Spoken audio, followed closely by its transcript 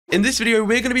In this video,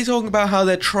 we're going to be talking about how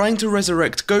they're trying to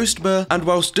resurrect Ghostbur, and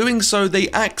whilst doing so, they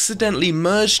accidentally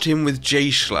merged him with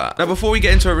Jschlatt. Now, before we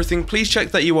get into everything, please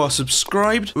check that you are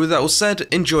subscribed. With that all said,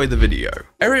 enjoy the video.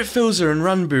 Eric, Filzer, and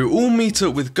Ranbu all meet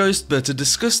up with Ghostbur to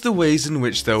discuss the ways in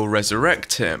which they'll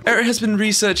resurrect him. Eric has been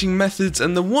researching methods,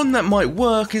 and the one that might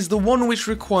work is the one which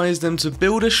requires them to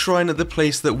build a shrine at the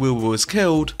place that Wilbur was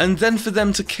killed, and then for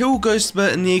them to kill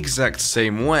Ghostbur in the exact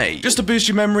same way. Just to boost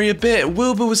your memory a bit,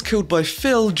 Wilbur was killed by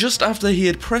Phil just after he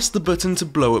had pressed the button to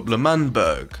blow up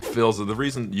L'Manberg. Filzer, the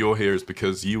reason you're here is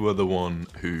because you were the one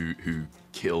who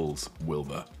killed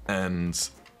Wilbur,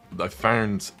 and I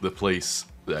found the place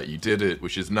that you did it,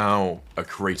 which is now a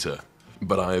crater.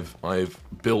 But I've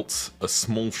built a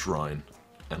small shrine,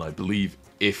 and I believe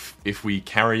if we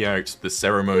carry out the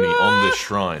ceremony on this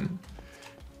shrine,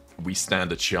 we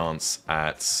stand a chance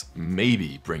at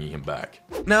maybe bringing him back.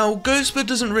 Now, Ghostbur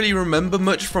doesn't really remember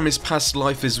much from his past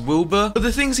life as Wilbur, but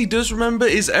the things he does remember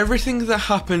is everything that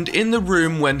happened in the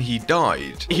room when he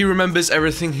died. He remembers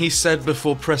everything he said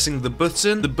before pressing the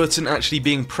button actually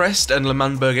being pressed and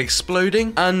L'Manberg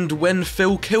exploding, and when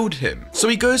Phil killed him. So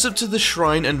he goes up to the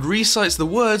shrine and recites the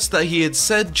words that he had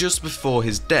said just before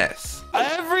his death.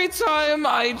 Every time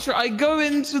I go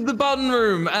into the button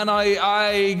room and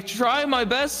I try my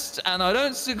best and I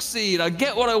don't succeed. I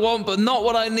get what I want, but not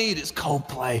what I need. It's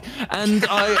Coldplay, and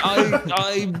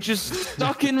I just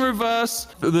stuck in reverse.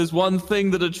 There's one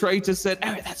thing that a traitor said.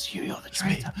 Eric, that's you. You're the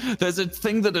traitor. There's a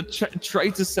thing that a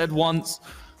traitor said once.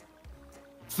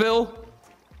 Phil,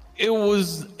 it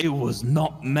was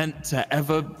not meant to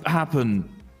ever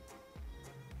happen.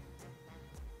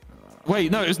 Wait,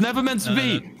 no, it was never meant to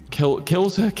be.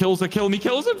 Kills her, kill me,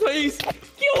 kills her, please!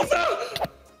 Kills her!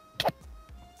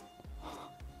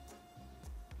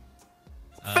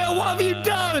 Phil, what have you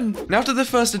done? Now, after the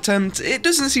first attempt, it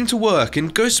doesn't seem to work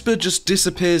and Ghostbur just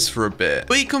disappears for a bit.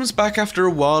 But he comes back after a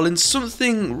while and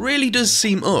something really does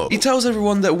seem up. He tells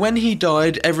everyone that when he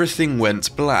died, everything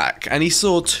went black and he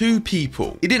saw two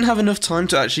people. He didn't have enough time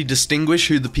to actually distinguish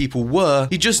who the people were,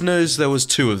 he just knows there was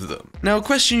two of them. Now, a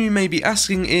question you may be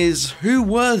asking is, who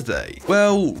were they?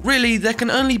 Well, really, there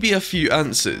can only be a few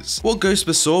answers. What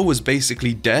Ghostbur saw was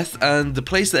basically death and the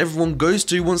place that everyone goes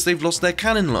to once they've lost their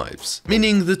canon lives.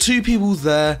 Meaning the two people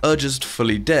there are just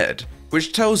fully dead,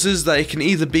 which tells us that it can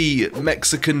either be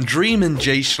Mexican Dream and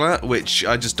Jschlatt, which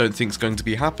I just don't think is going to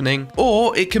be happening,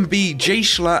 or it can be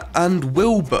Jschlatt and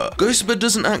Wilbur. Ghostbur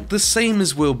doesn't act the same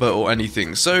as Wilbur or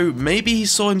anything, so maybe he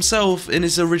saw himself in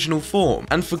his original form.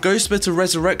 And for Ghostbur to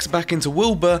resurrect back into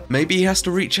Wilbur, maybe he has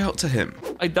to reach out to him.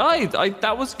 I died.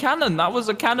 That was canon. That was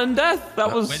a canon death.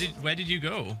 That was. Where did you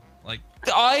go? Like,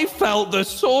 I felt the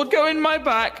sword go in my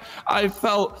back. I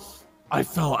felt free. I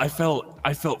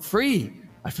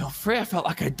felt free. I felt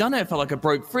like I'd done it. I felt like I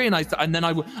broke free, and then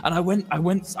I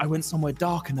went somewhere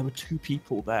dark, and there were two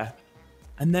people there,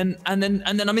 and then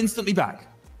I'm instantly back.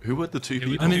 Who were the two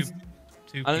people?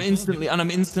 I'm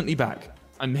instantly back.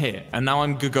 I'm here, and now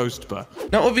I'm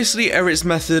Ghostbur. Now, obviously, Eric's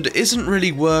method isn't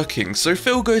really working, so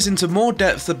Phil goes into more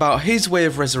depth about his way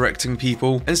of resurrecting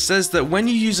people and says that when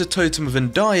you use a totem of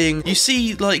undying, you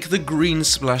see, like, the green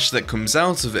splash that comes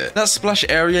out of it. That splash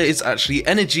area is actually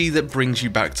energy that brings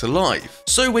you back to life.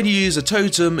 So when you use a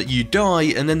totem, you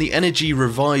die, and then the energy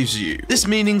revives you. This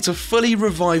meaning to fully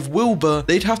revive Wilbur,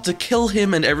 they'd have to kill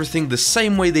him and everything the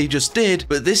same way they just did,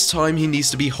 but this time he needs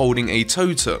to be holding a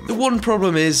totem. The one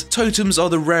problem is, totems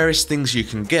are the rarest things you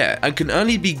can get and can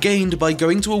only be gained by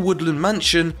going to a woodland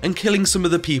mansion and killing some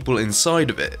of the people inside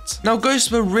of it. Now,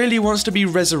 Ghostbur really wants to be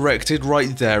resurrected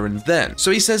right there and then,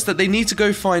 so he says that they need to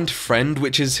go find Friend,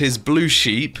 which is his blue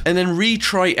sheep, and then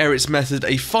retry Eric's method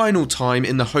a final time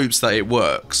in the hopes that it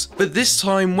works. But this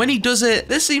time, when he does it,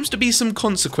 there seems to be some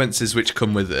consequences which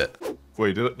come with it.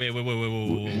 Wait, did it? wait, whoa,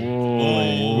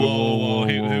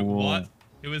 what?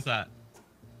 Who is that?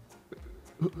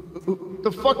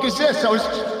 The fuck is this? I was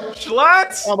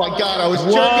Jschlatt! Oh my god, I was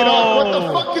jerking off. What the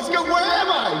fuck is going? Where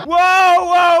am I? Whoa!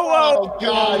 Oh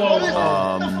god, what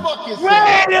the fuck is this?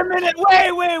 Wait a minute! Wait!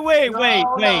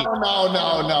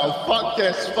 No. Fuck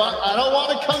this. Fuck. I don't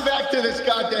want to come back to this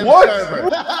goddamn server.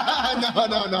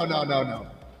 No.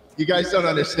 You guys don't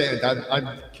understand.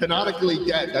 I'm canonically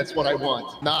dead. That's what I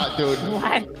want. Nah, dude.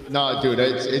 What? Nah, dude.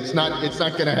 It's not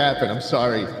gonna happen. I'm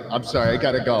sorry. I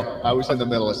gotta go. I was in the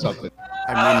middle of something.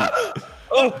 I mean,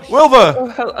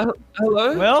 Wilbur!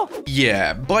 Hello? Well,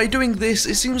 Yeah, by doing this,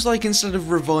 it seems like instead of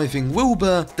reviving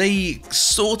Wilbur, they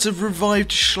sort of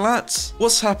revived Jschlatt.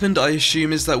 What's happened, I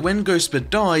assume, is that when Ghostbur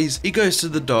dies, he goes to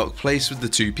the dark place with the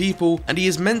two people, and he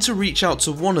is meant to reach out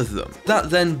to one of them, that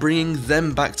then bringing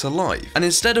them back to life. And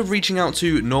instead of reaching out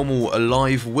to normal,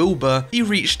 alive Wilbur, he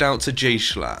reached out to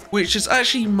Jschlatt, which has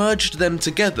actually merged them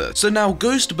together. So now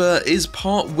Ghostbur is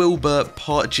part Wilbur,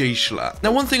 part Jschlatt.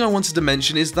 Now one thing I wanted to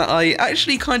mention is that I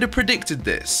actually kind of predicted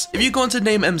this. If you go onto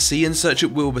Name MC and search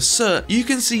up Wilbur Soot, you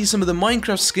can see some of the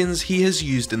Minecraft skins he has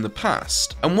used in the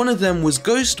past. And one of them was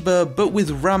Ghostbur, but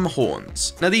with ram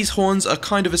horns. Now these horns are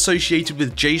kind of associated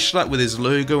with Jschlatt with his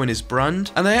logo and his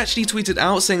brand, and they actually tweeted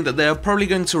out saying that they are probably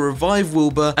going to revive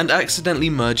Wilbur and accidentally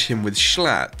merge him with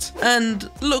Jschlatt. And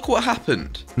look what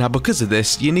happened. Now because of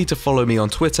this, you need to follow me on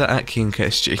Twitter at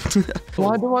KianKSG.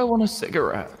 Why do I want a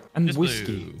cigarette? And Just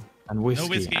whiskey. blue. And whiskey. No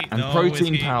whiskey. And no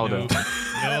protein whiskey, powder.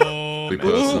 No. The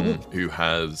person who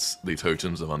has the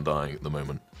totems of undying at the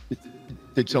moment.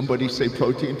 Did somebody say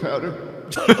protein powder?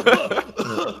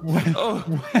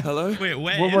 Hello? Wait,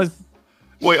 where? what was?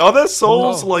 Wait, are their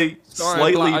souls Oh. like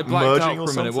Sorry, slightly I blacked merging out or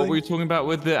for a minute. something? What were you talking about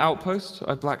with the outpost?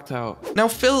 I blacked out. Now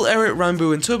Phil, Eric,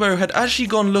 Rambo and Turbo had actually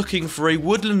gone looking for a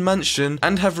woodland mansion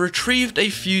and have retrieved a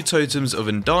few totems of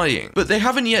undying, but they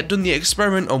haven't yet done the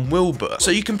experiment on Wilbur, so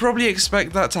you can probably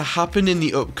expect that to happen in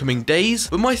the upcoming days.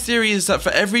 But my theory is that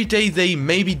for every day they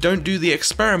maybe don't do the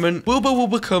experiment, Wilbur will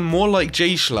become more like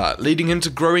Jschlatt, leading him to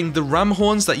growing the ram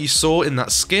horns that you saw in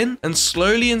that skin, and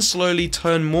slowly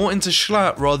turn more into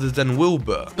Jschlatt rather than Wilbur.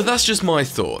 But that's just my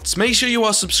thoughts. Make sure you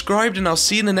are subscribed and I'll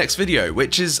see you in the next video,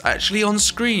 which is actually on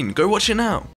screen. Go watch it now.